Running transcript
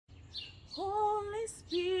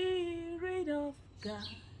Spirit of God,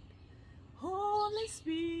 Holy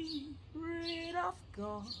Spirit of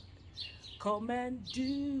God, come and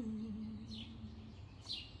do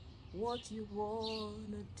what you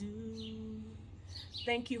want to do.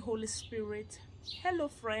 Thank you, Holy Spirit. Hello,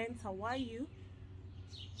 friends. How are you?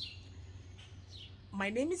 My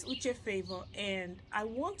name is Uche Favor, and I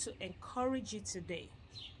want to encourage you today.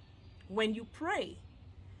 When you pray,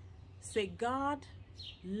 say, God,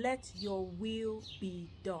 let your will be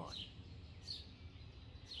done.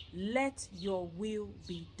 Let your will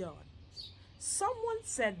be done. Someone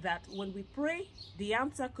said that when we pray, the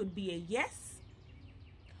answer could be a yes,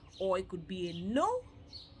 or it could be a no,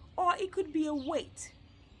 or it could be a wait.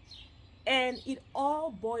 And it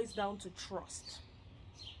all boils down to trust.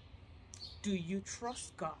 Do you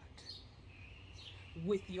trust God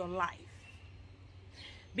with your life?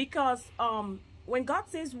 Because when God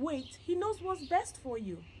says wait, he knows what's best for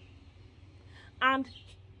you. And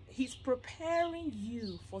he's preparing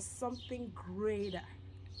you for something greater.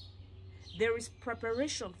 There is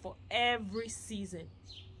preparation for every season.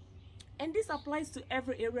 And this applies to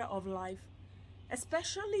every area of life,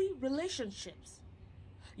 especially relationships.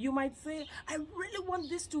 You might say, I really want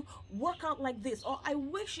this to work out like this, or I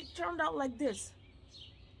wish it turned out like this.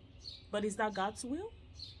 But is that God's will?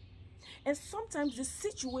 And sometimes the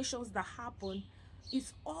situations that happen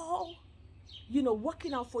is all,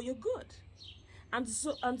 working out for your good. And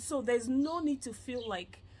so there's no need to feel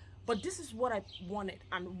like, but this is what I wanted,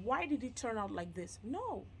 and why did it turn out like this?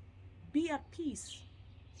 No. Be at peace.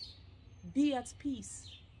 Be at peace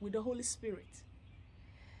with the Holy Spirit.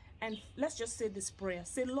 And let's just say this prayer.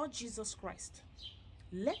 Say, Lord Jesus Christ,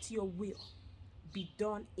 let your will be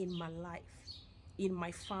done in my life, in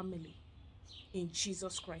my family, in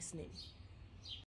Jesus Christ's name.